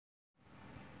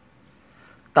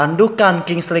Tandukan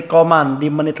Kingsley Coman di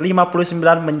menit 59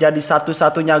 menjadi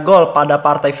satu-satunya gol pada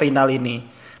partai final ini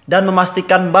dan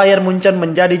memastikan Bayern Munchen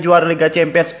menjadi juara Liga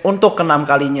Champions untuk ke-6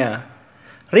 kalinya.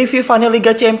 Review final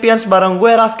Liga Champions bareng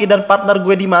gue Rafki dan partner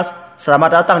gue Dimas.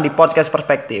 Selamat datang di Podcast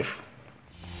Perspektif.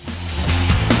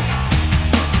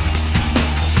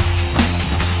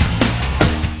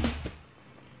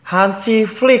 Hansi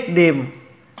Flick, Dim,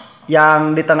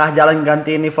 yang di tengah jalan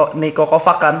ganti Niko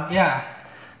Kovac kan? Ya.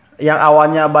 Yang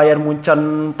awalnya Bayern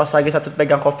Munchen pas lagi satu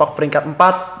pegang Kovac peringkat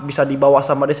 4 bisa dibawa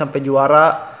sama dia sampai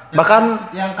juara. Bahkan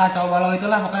yang kacau balau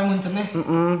itulah pokoknya Munchennya.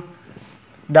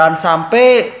 Dan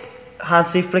sampai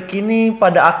Hansi Flick ini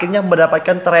pada akhirnya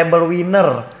mendapatkan treble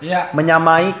winner. Ya.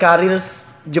 Menyamai karir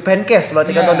Jupp Heynckes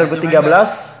berarti kan tahun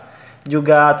 2013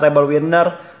 juga treble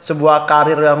winner, sebuah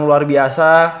karir yang luar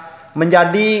biasa,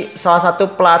 menjadi salah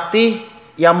satu pelatih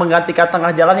yang menggantikan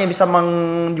tengah jalan yang bisa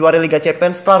menjuari Liga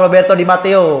Champions setelah Roberto Di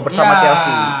Matteo bersama Chelsea.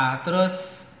 Terus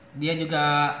dia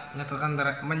juga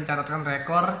mencatatkan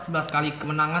rekor 11 kali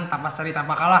kemenangan tanpa seri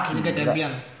tanpa kalah di Liga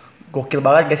Champions. Gokil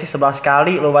banget guys sih, 11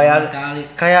 kali lo bayangin. 11 kali.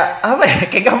 Kayak apa ya?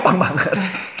 Kayak gampang banget.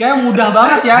 Kayak mudah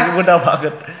banget ya. Mudah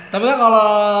banget. Tapi kan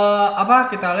kalau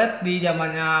kita lihat di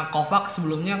zamannya Kovac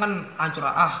sebelumnya kan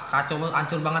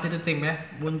hancur banget itu tim ya.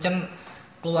 Munchen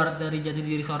keluar dari jati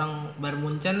diri seorang Bayern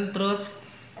Munchen,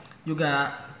 terus juga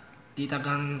di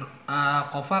tangan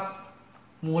Kovac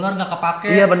Muller gak kepake.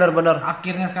 Iya benar-benar.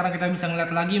 Akhirnya sekarang kita bisa ngeliat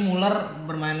lagi Muller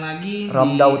bermain lagi.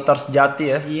 Raumdauter sejati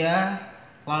ya. Iya,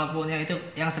 walaupun ya itu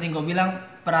yang sering gue bilang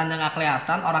perannya gak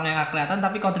kelihatan, orangnya gak kelihatan,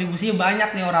 tapi kontribusinya banyak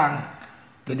nih orang.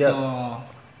 Itu gitu. dia.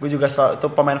 Gue juga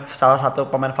salah satu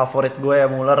pemain favorit gue ya,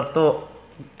 Muller tuh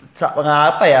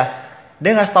apa ya?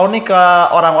 Dia ngasih tahu nih ke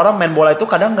orang-orang main bola itu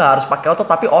kadang nggak harus pakai otot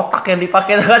tapi otak yang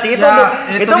dipakai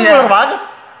itu Muller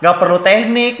banget. Nggak perlu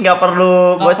teknik, nggak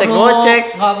perlu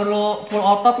gocek-gocek, nggak perlu full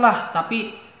otot lah,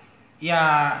 tapi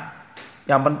ya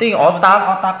yang penting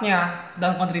otaknya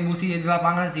dan kontribusi di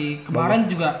lapangan sih. Kemarin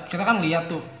juga kita kan lihat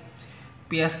tuh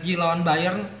PSG lawan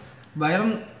Bayern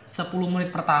 10 menit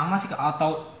pertama sih,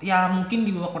 atau ya mungkin di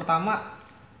babak pertama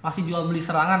masih jual beli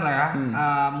serangan lah ya.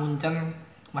 Munchen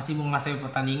masih menguasai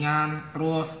pertandingan,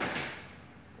 terus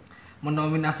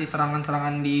mendominasi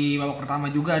serangan-serangan di babak pertama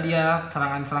juga. Dia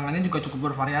serangannya juga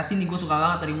cukup bervariasi nih, gue suka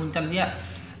banget dari Munchen. Dia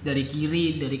dari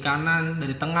kiri, dari kanan,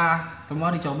 dari tengah, semua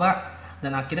dicoba.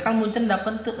 Dan akhirnya kan Munchen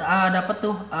dapat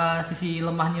tuh sisi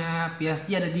lemahnya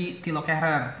PSG ada di Thilo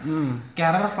Kehrer.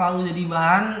 Kehrer selalu jadi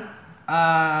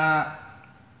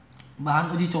bahan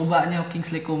uji cobanya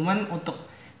Kingsley Coman untuk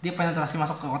dia penetrasi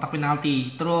masuk ke kotak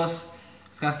penalti. Terus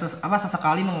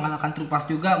sesekali mengandalkan true pass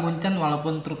juga Munchen,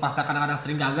 walaupun true pass kadang-kadang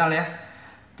sering gagal ya.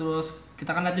 Terus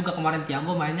kita kan lihat juga kemarin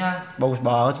Thiago mainnya bagus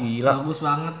banget, gila. Bagus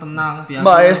banget, tenang Thiago.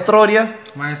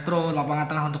 Maestro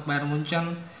lapangan tengah untuk Bayern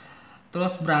Munchen.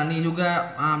 Terus berani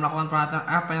juga melakukan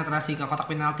penetrasi ke kotak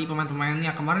penalti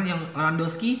pemain-pemainnya. Kemarin yang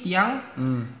Lewandowski tiang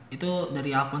itu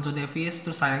dari Alphonso Davies,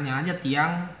 terus sayangnya aja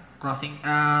tiang crossing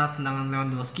tendangan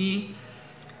Lewandowski.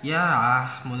 Ya,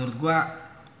 menurut gua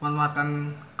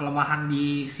memanfaatkan kelemahan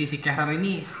di sisi Kehrer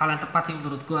ini hal yang tepat sih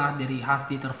menurut gua dari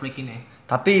Hans-Dieter Flick ini.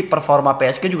 Tapi performa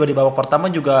PSG juga di babak pertama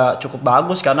juga cukup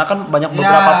bagus karena kan banyak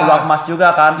beberapa peluang emas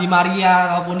juga kan. Di Maria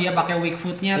walaupun dia pakai weak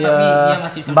footnya tapi dia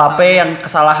masih bisa. Mbappe yang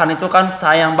kesalahan itu kan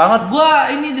sayang banget.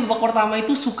 Gua ini di babak pertama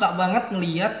itu suka banget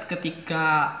ngelihat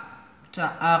ketika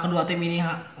kedua tim ini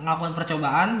ngelakukan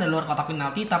percobaan dari luar kotak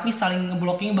penalti tapi saling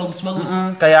ngeblocking bagus-bagus.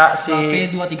 Kayak si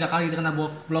Mbappe 2-3 kali kena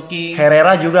blocking.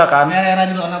 Herrera juga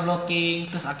kena blocking.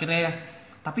 Terus akhirnya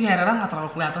tapi Herrera nggak terlalu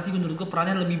kelihatan sih menurut gue,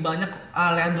 perannya lebih banyak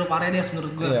Leandro Paredes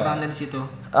menurut gue perannya di situ.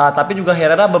 Tapi juga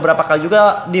Herrera beberapa kali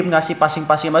juga dia ngasih passing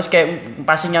bagus kayak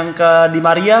passing yang ke Di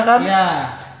Maria kan.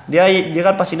 Dia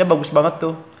kan passingnya bagus banget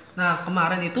tuh. Nah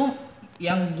kemarin itu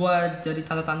yang gue jadi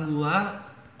catatan gue,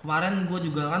 kemarin gue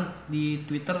juga kan di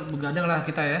Twitter begadang lah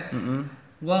kita ya.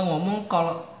 Gue ngomong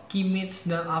kalau Kimmich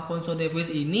dan Alphonso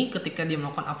Davies ini ketika dia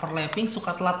melakukan overlapping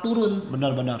suka telat turun.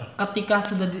 Benar. Ketika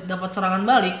sudah dapat serangan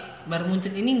balik, Bayern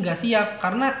Munchen ini nggak siap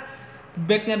karena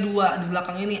backnya dua di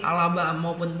belakang ini Alaba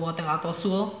maupun Boateng atau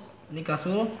Niklas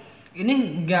Süle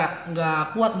ini nggak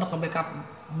kuat untuk nge-backup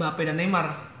Mbappe dan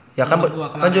Neymar. Ya kan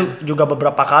juga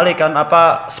beberapa kali kan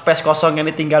space kosong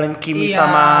yang ditinggalin Kimmich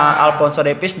sama Alphonso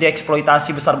Davies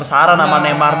dieksploitasi besar-besaran sama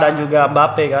Neymar dan juga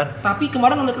Mbappe kan. Tapi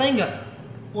kemarin ngeliat lagi nggak?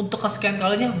 Untuk kesekian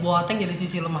kalinya Boateng jadi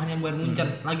sisi lemahnya Bayern Munchen.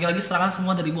 Lagi-lagi serangan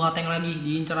semua dari Boateng lagi,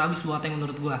 diincar habis Boateng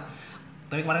menurut gua.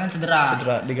 Tapi kemarin kan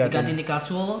cedera diganti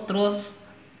Niklas Süle. Terus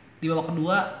di babak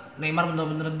kedua Neymar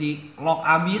bener-bener di lock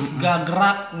abis, gak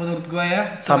gerak menurut gua ya.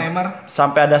 Neymar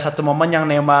sampai ada satu momen yang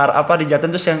Neymar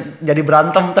dijatuhin terus yang jadi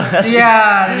berantem tuh.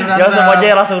 Iya, jadi berantem. Yang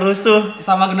semuanya langsung rusuh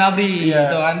sama Gnabry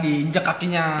gitu kan, diinjek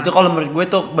kakinya. Itu kalau menurut gue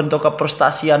itu bentuk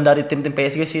kefrustasian dari tim-tim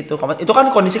PSG sih itu. Itu kan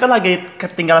kondisi kan lagi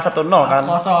ketinggalan 1-0 kan.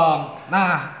 0.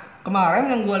 Nah, kemarin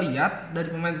yang gua lihat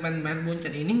dari pemain-pemain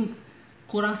Munchen ini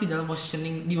kurang sih dalam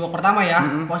positioning di babak pertama ya.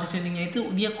 Positioningnya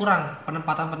itu dia kurang,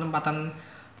 penempatan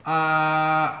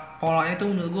polanya itu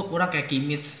menurut gua kurang, kayak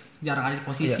Kimmich jarang ada di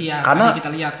posisi ya. Karena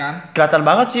kita lihat kan. Kelihatan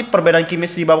banget sih perbedaan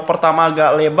Kimmich di babak pertama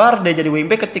agak lebar, dia jadi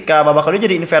wingback, ketika babak kedua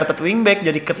jadi inverted wingback,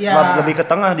 jadi lebih ke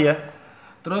tengah dia.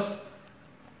 Terus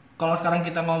kalau sekarang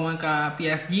kita ngomong ke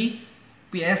PSG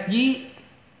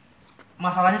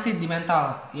masalahnya sih di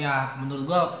mental. Ya menurut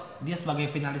gua dia sebagai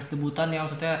finalis debutan ya,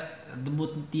 maksudnya debut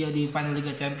dia di final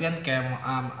Liga Champions kayak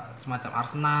semacam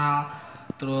Arsenal,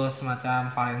 terus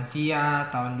semacam Valencia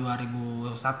tahun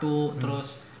 2001,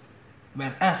 terus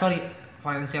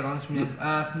Valencia tahun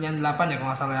 98 ya kalau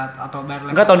nggak salah ya, atau Bayer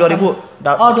Leverkusen. Enggak, tahun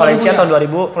 2000. Valencia 2000 ya? Tahun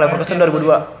 2000, Leverkusen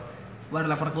 2002. Bayer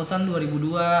Leverkusen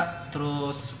 2002,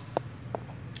 terus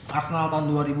Arsenal tahun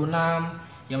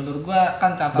 2006. Ya menurut gua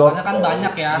kan catatannya kan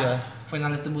banyak ya. Yeah.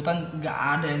 Finalis debutan nggak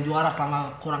ada yang juara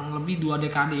selama kurang lebih 2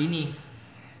 dekade ini.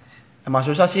 Emang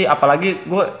susah sih, apalagi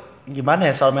gue gimana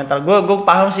ya soal mental. Gue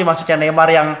paham sih maksudnya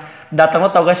Neymar yang datang, lo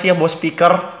tau gak sih yang bawa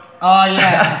speaker? Oh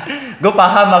iya. Gue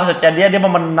paham maksudnya dia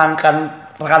memenangkan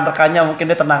rekan-rekannya, mungkin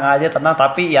dia tenang,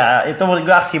 tapi ya itu menurut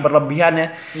gue aksi berlebihan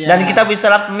ya. Yeah. Dan kita bisa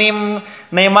lihat meme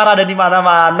Neymar ada di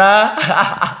mana-mana.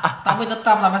 Tapi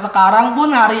tetap sampai sekarang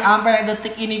pun sampai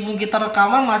detik ini pun kita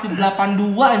rekaman masih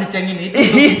 82 yang dicengin itu.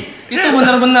 Itu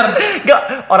bener-bener.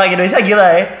 Gak, orang Indonesia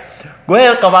gila ya.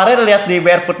 Gue kemarin lihat di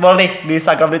BR Football nih di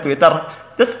Instagram, di Twitter.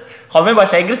 Terus komen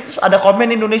bahasa Inggris, terus ada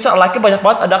komen Indonesia, like-nya banyak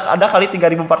banget, ada kali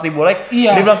 3.000 4.000 like.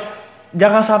 Iya. Dia bilang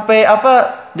jangan sampai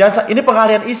ini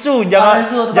pengalian isu, jangan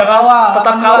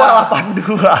tetap kawal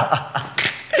 82.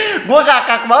 Gue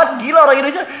kakak banget, gila orang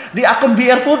Indonesia di akun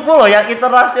BR Football loh yang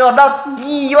internasional,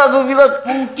 gila gue bilang.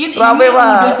 Mungkin ini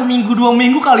udah seminggu 2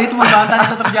 minggu kali itu pembahasan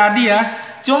itu terjadi ya.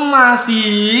 Cuma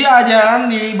masih aja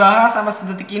kan dibahas sampai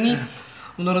sedetik ini.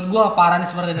 Menurut gua parah nih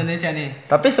seperti Indonesia nih.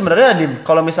 Tapi sebenarnya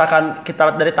kalau misalkan kita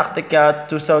lihat dari taktiknya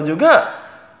Tuchel juga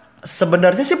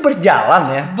sebenarnya sih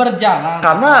berjalan ya. Berjalan.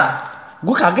 Karena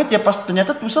gue kaget ya pas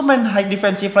ternyata Tuchel main high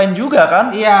defensive line juga kan.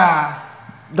 Iya.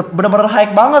 Bener-bener high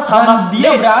banget sama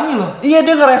dia berani loh. Iya,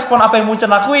 dia ngerespon apa yang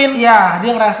Munchen lakuin. Iya,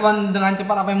 dia ngerespon dengan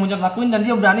cepat apa yang Munchen lakuin, dan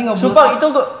dia berani sumpah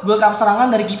itu build up serangan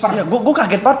dari kiper. Iya, gue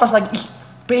kaget banget pas lagi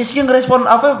PSG ngerespon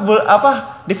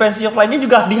defensive line-nya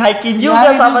juga di-high-in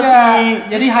juga sama si.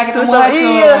 Jadi high itu mulai tuh.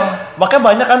 Iya. Makanya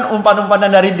banyak kan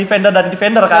umpan-umpanan dari defender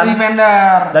kan.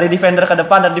 Dari defender ke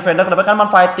depan dan defender ke depan kan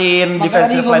manfaatin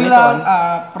defensive line itu kan.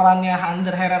 Perannya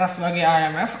Ander Herrera sebagai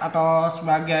IMF atau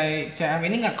sebagai CM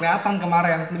ini nggak kelihatan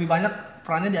kemarin. Lebih banyak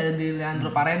perannya ada di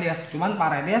Leandro Paredes. Cuman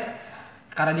Paredes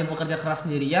karena dia bekerja keras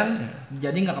sendirian,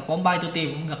 jadi nggak kepompa itu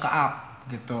tim, nggak ke up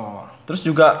gitu. Terus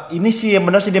juga ini sih yang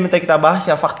benar sih dia minta kita bahas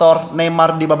ya, faktor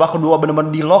Neymar di babak kedua benar-benar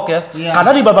di lock ya. Iya.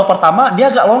 Karena di babak pertama dia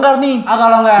agak longgar nih. Agak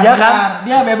longgar. Ya kan?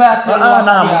 Dia bebas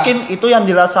mungkin itu yang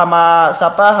dilihat sama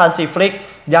Hansi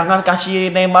Flick, jangan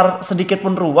kasih Neymar sedikit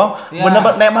pun ruang. Ya.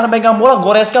 Benar-benar Neymar pegang bola,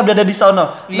 Goretzka udah ada di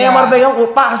sana. Ya. Neymar pegang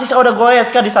pasti udah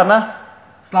Goretzka di sana.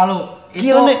 Selalu.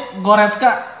 Gila nih. Goretzka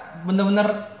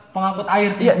bener-bener pengangkut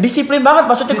air sih. Iya, disiplin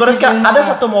banget maksudnya Goretzka.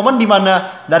 Ada satu momen di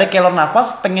mana dari Keylor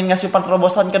Navas pengen ngasih umpan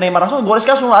terobosan ke Neymar, langsung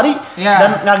Goretzka langsung lari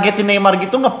dan ngagetin Neymar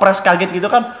gitu, ngepres kaget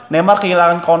gitu kan. Neymar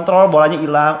kehilangan kontrol, bolanya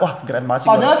hilang. Wah, keren banget sih.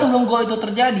 Padahal sebelum gol itu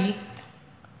terjadi,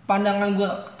 pandangan gue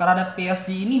terhadap PSG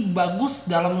ini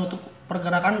bagus dalam menutup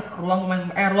pergerakan ruang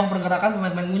pergerakan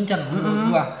pemain-pemain Munchen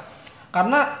menurut gue.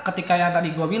 Karena ketika yang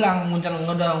tadi gue bilang Munchen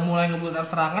udah mulai nge-build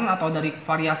up serangan atau dari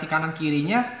variasi kanan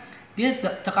kirinya, dia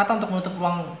cekatan untuk menutup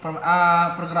ruang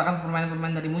pergerakan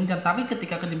pemain-pemain dari Munchen. Tapi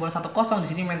ketika kejebolan 1-0 di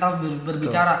sini mental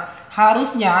berbicara.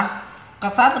 Harusnya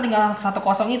saat ketinggalan 1-0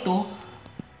 itu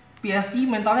PSG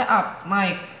mentalnya up,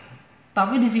 naik.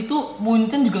 Tapi di situ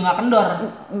Munchen juga nggak kendor.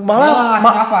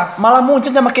 Malah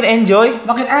Munchen makin enjoy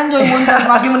Munchen,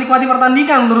 makin menikmati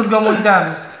pertandingan menurut gua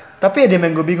Munchen. Tapi ada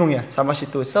yang gue bingung ya sama si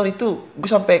Tuchel itu, gue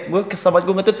kesel banget,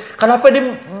 gue ngetut kenapa dia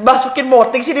masukin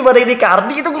Moting sih dibanding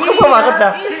Icardi, itu gue kesel banget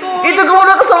dah. Itu gue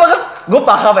udah kesel banget. Gue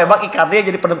paham memang Icardi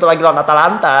jadi penentu lagi lawan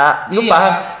Atalanta, gue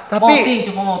paham. Tapi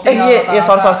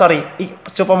sorry,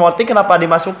 Choupo-Moting kenapa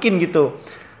dimasukin gitu?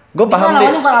 Gue paham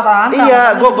dia.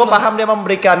 Iya, gue paham dia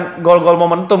memberikan gol-gol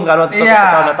momentum kan waktu itu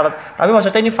lawan Atalanta. Tapi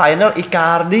maksudnya ini final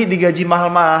Icardi digaji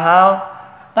mahal-mahal.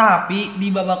 Tapi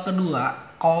di babak kedua,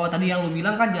 kalau tadi yang lu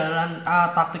bilang kan jalan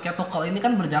taktiknya Tuchel ini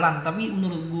kan berjalan, tapi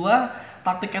menurut gua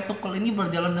taktiknya Tuchel ini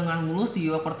berjalan dengan mulus di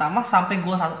babak pertama sampai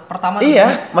gol pertama.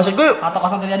 Iya, maksud gue atau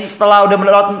kosong terjadi. Setelah udah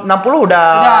melewat 60 udah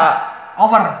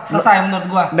over, selesai menurut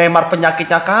gua. Neymar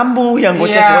penyakitnya kambuh, yang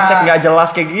gocek-gocek nggak jelas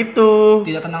kayak gitu.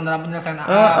 Tidak tenang dalam penyelesaian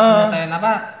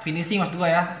finishing maksud gua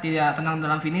ya. Tidak tenang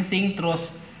dalam finishing,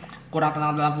 terus kurang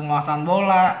tenang dalam penguasaan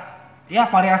bola. Ya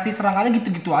variasi serangannya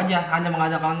gitu-gitu aja, hanya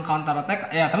mengadakan counter attack.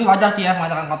 Ya tapi wajar sih ya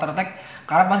mengadakan counter attack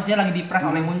karena posisinya lagi di press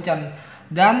oleh Munchen.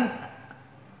 Dan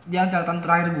yang catatan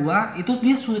terakhir gua itu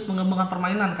dia sulit mengembangkan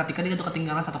permainan ketika dia itu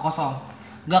ketinggalan 1-0.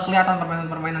 Gak kelihatan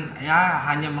permainan ya,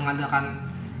 hanya mengandalkan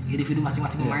individu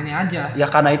masing-masing pemainnya aja.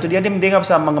 Ya karena itu dia nggak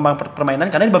bisa mengembangkan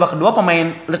permainan karena di babak kedua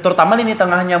pemain terutama lini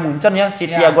tengahnya Munchen ya,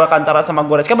 Thiago Alcantara sama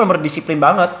Goretzka benar-benar disiplin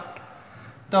banget.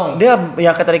 Betul. Dia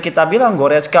yang tadi kita bilang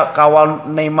Goretzka kawal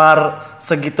Neymar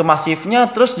segitu masifnya,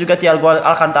 terus juga Thiago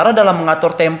Alcantara dalam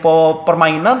mengatur tempo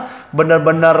permainan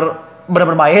benar-benar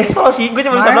maestro sih. Gue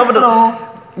cuma bisa bilang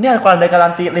ini kalau ada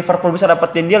nanti Liverpool bisa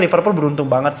dapetin dia, Liverpool beruntung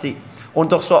banget sih.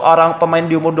 Untuk seorang pemain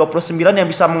di umur 29 yang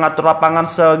bisa mengatur lapangan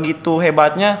segitu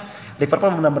hebatnya,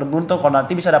 Liverpool benar-benar beruntung kalau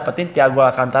nanti bisa dapetin Thiago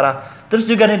Alcantara. Terus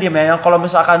juga nih Dim ya, kalau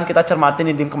misalkan kita cermatin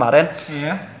nih Dim kemarin,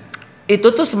 itu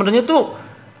tuh sebenarnya tuh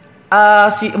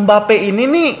si Mbappe ini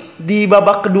nih di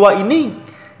babak kedua ini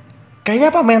kayaknya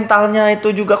apa mentalnya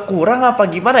itu juga kurang apa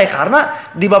gimana ya, karena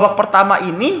di babak pertama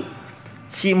ini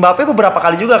si Mbappe beberapa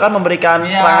kali juga kan memberikan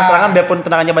serangan-serangan biarpun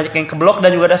tendangannya banyak yang keblok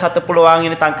dan juga ada satu peluang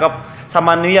yang ditangkap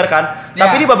sama Neuer kan.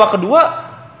 Tapi di babak kedua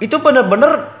itu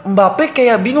bener-bener Mbappe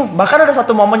kayak bingung. Bahkan ada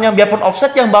satu momen yang biarpun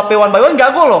offset yang Mbappe one by one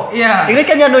gak gol loh. Ingat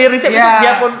kan yang Neuer receive itu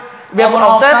biarpun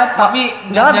offset tapi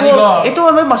gak gol. Itu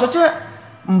memang maksudnya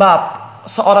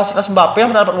seorang sekelas Mbappe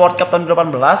yang mendapat World Cup tahun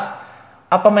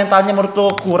 2018, apa mentalnya menurut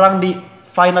lo kurang di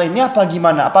final ini apa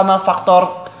gimana? Apa memang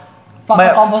faktor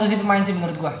komposisi pemain sih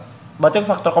menurut gua? Berarti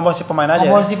faktor komposisi pemain aja.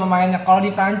 Komposisi pemainnya. Kalau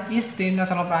di Prancis, tim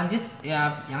nasional Prancis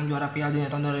ya yang juara Piala Dunia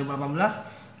tahun 2018,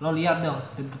 lo lihat dong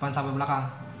dari depan sampai belakang.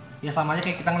 Ya sama aja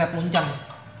kayak kita ngeliat Munchen.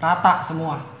 Rata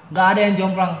semua. Gak ada yang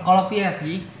jomplang. Kalau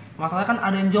PSG, masalahnya kan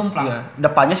ada yang jomplang. Iya,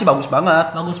 depannya sih bagus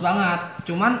banget. Bagus banget.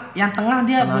 Cuman yang tengah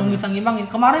dia belum bisa ngimbangin.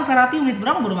 Kemarin Verratti menit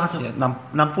berapa baru masuk? Ya,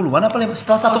 60-an apa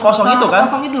setelah 1-0 itu kan?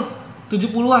 1-0 itu.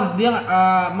 70-an dia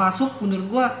masuk menurut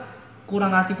gua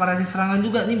kurang ngasih variasi serangan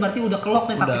juga nih, berarti udah kelok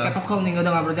nih taktiknya Tuchel nih,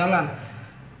 udah nggak berjalan.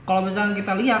 Kalau misalnya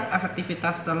kita lihat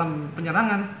efektivitas dalam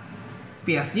penyerangan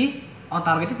PSG on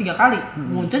targetnya 3 kali,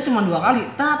 Munchen cuma 2 kali,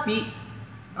 tapi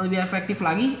lebih efektif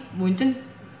lagi Munchen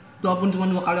walaupun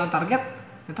cuma 2 kali on target,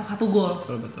 ternyata 1 gol,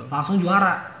 betul. Langsung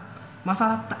juara.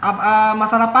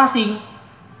 Masalah passing,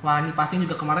 wah ini passing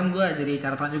juga kemarin gue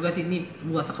jadi catatan juga sih, ini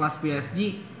buat sekelas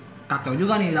PSG kacau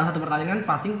juga nih, dalam satu pertandingan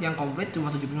passing yang komplit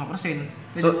cuma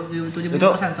 75%.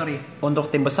 70%, sorry. Untuk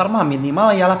tim besar mah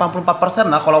minimal ya 84%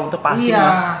 lah kalau untuk passing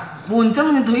lah. Munchen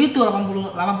menyentuh itu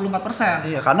 84%.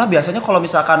 Iya, karena biasanya kalau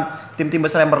misalkan tim-tim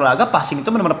besar yang berlaga passing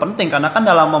itu benar-benar penting karena kan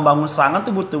dalam membangun serangan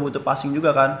tuh butuh passing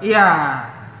juga kan. Iya.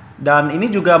 Dan ini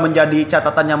juga menjadi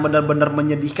catatan yang benar-benar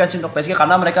menyedihkan sih untuk PSG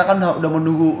karena mereka kan udah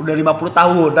menunggu udah 50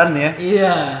 tahunan ya.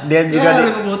 Iya. Dan juga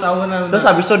 50 tahunan. Terus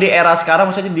habis itu di era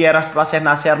sekarang, maksudnya di era setelah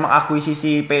Senacer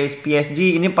mengakuisisi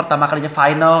PSG, ini pertama kalinya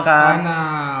final kan.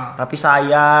 Final. Tapi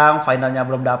sayang finalnya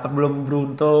belum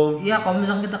beruntung. Iya, kalau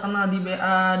misalnya kita kenal di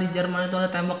BA di Jerman itu ada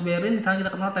tembok Berlin, misalnya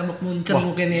kita kenal tembok Munchen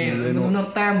mungkin ya.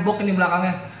 Benar-benar tembok ini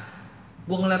belakangnya.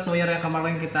 Gue ngeliat Neuer yang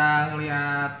kemarin kita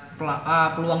ngeliat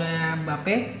peluangnya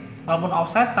Mbappe. Walaupun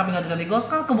offside tapi nggak terjadi gol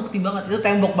kan kebukti banget, itu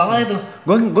tembok banget itu.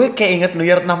 Gue kayak inget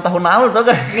Neuer 6 tahun lalu tau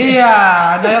gak? Iya,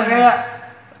 Neuer kayak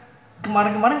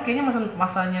kemarin kayaknya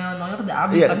masanya Neuer udah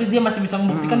habis, tapi dia masih bisa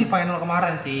membuktikan di final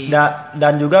kemarin sih.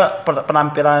 Dan juga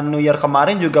penampilan Neuer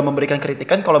kemarin juga memberikan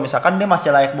kritikan kalau misalkan dia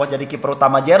masih layak buat jadi kiper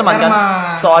utama Jerman kan.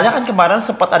 Soalnya kan kemarin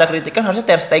sempat ada kritikan harusnya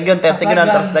Ter Stegen kan.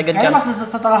 Kayaknya masih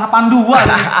setelah 82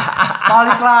 nih.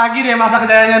 Balik lagi deh masa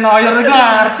kejayaannya Neuer, gue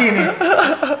ngerti nih.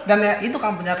 Dan ya itu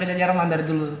kan penyakitnya Jerman dari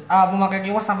dulu. Memakai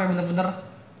kiper sampai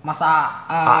bener-bener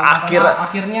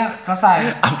akhirnya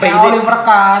selesai. Kayak Oliver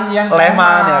Kahn, Jens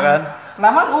Lehmann ya kan.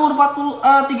 Lehmann umur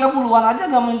 30-an aja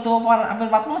gak menyentuh hampir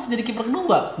 40 masih jadi kiper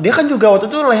kedua. Dia kan juga waktu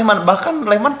itu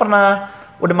Lehmann pernah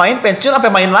udah main pensiun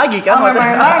sampai main lagi kan.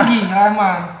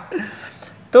 Lehmann.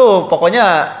 Tuh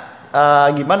pokoknya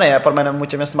gimana ya permainan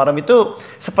Munchen semalam itu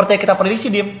seperti yang kita prediksi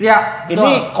Dim. Ya,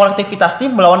 ini kolektivitas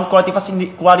tim melawan kualitas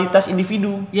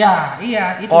individu. Ya,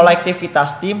 iya itu.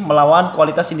 Kolektivitas tim melawan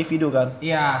kualitas individu kan.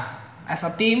 Iya, as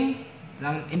a team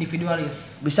dan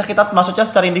individualis. Bisa kita maksudnya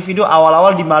secara individu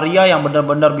awal-awal di Maria yang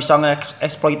benar-benar bisa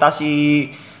ngeksploitasi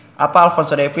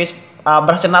Alphonso Davies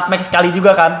berhasil nutmeg sekali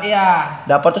juga kan. Iya.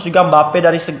 Dapat terus juga Mbappe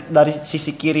dari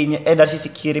sisi kirinya dari sisi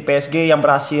kiri PSG yang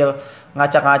berhasil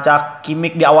ngacak-ngacak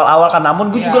Kimmich di awal-awal kan. Namun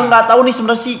gue juga nggak tahu nih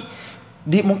sebenarnya sih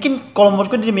mungkin kalau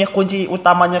menurut gue dia kunci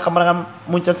utamanya kemenangan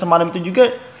Munchen semalam itu juga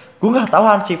gue nggak tahu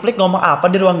Hansi Flick ngomong apa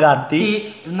di ruang ganti.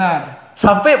 Benar.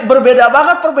 Sampai berbeda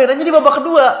banget perbedaannya di babak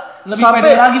kedua. Lebih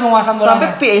pede lagi penguasaan bolanya. Sampai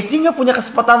PSG nggak punya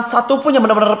kesempatan satu pun yang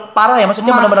benar-benar parah ya,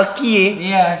 maksudnya benar-benar kie.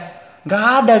 Iya. Nggak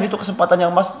ada gitu kesempatan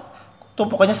yang emas. Tuh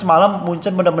pokoknya semalam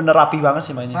Munchen benar-benar rapi banget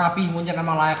sih mainnya. Rapi, Munchen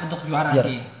emang layak untuk juara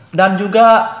sih. Dan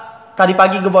juga tadi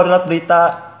pagi gue baru lihat berita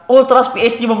Ultras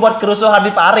PSG membuat kerusuhan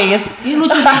di Paris. Ini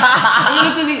lucu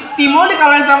sih. Timo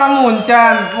dikalahin sama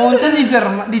Munchen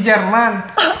di Jerman.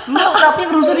 Lu tapi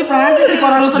kerusuh di Prancis di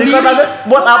kota lu sendiri. Di kota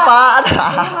buat apaan?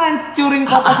 Lu ngancurin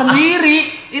kota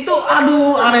sendiri. Itu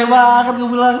aduh aneh banget gue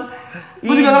bilang.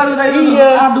 Gue juga ngeliat berita itu.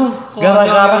 Iya. Aduh.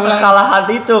 Gara-gara kekalahan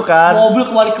itu kan. Mobil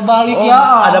kebalik-kebalik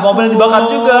ya. Ada mobil yang dibakar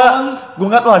juga. Gue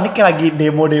ngeliat wah ini kayak lagi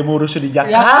demo-demo rusuh di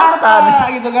Jakarta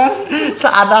gitu kan.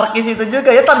 Seanarkis itu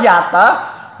juga ya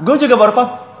ternyata. Gue juga baru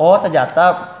paham, oh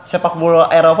ternyata sepak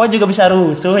bola Eropa juga bisa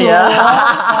rusuh ya.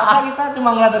 Karena kita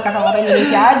cuma ngeliat ke kacamata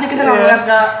Indonesia aja, kita nggak ngeliat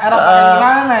ke Eropa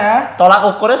gimana ya. Tolak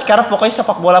ukurnya sekarang pokoknya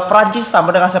sepak bola Prancis sama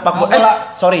dengan sepak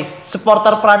bola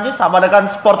supporter Prancis sama dengan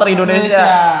supporter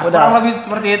Indonesia. Udah. Kurang lebih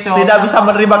seperti itu. Tidak bisa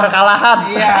menerima kekalahan.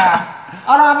 Iya.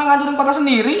 Orang apa yang ngancurin kota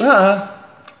sendiri?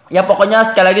 Ya pokoknya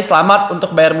sekali lagi selamat untuk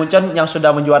Bayern Munchen yang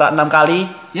sudah menjuara 6 kali.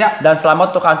 Ya. Dan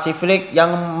selamat untuk Hansi Flick yang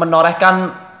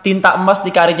menorehkan tinta emas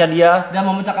di karirnya dia dan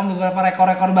memecahkan beberapa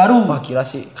rekor-rekor baru. Wah gila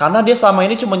sih, karena dia selama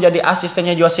ini cuma jadi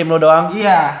asistennya Joachim Low doang.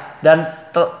 Iya. Dan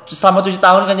selama 7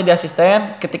 tahun kan jadi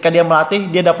asisten, ketika dia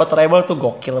melatih dia dapat treble tuh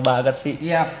gokil banget sih.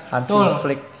 Iya. Hansi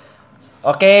Flick.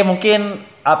 Oke, mungkin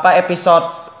episode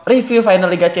review final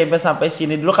Liga Champions sampai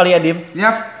sini dulu kali ya Dim.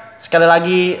 Yap. Sekali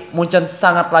lagi Munchen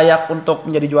sangat layak untuk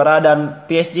menjadi juara dan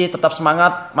PSG tetap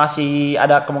semangat, masih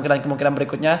ada kemungkinan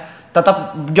berikutnya.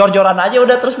 Tetap jor-joran aja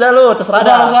udah terus dah lu, terserah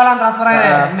dah. Ugal-ugalan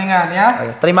transfernya mendingan ya.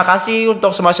 Terima kasih untuk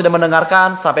semua yang sudah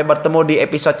mendengarkan, sampai bertemu di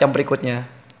episode yang berikutnya.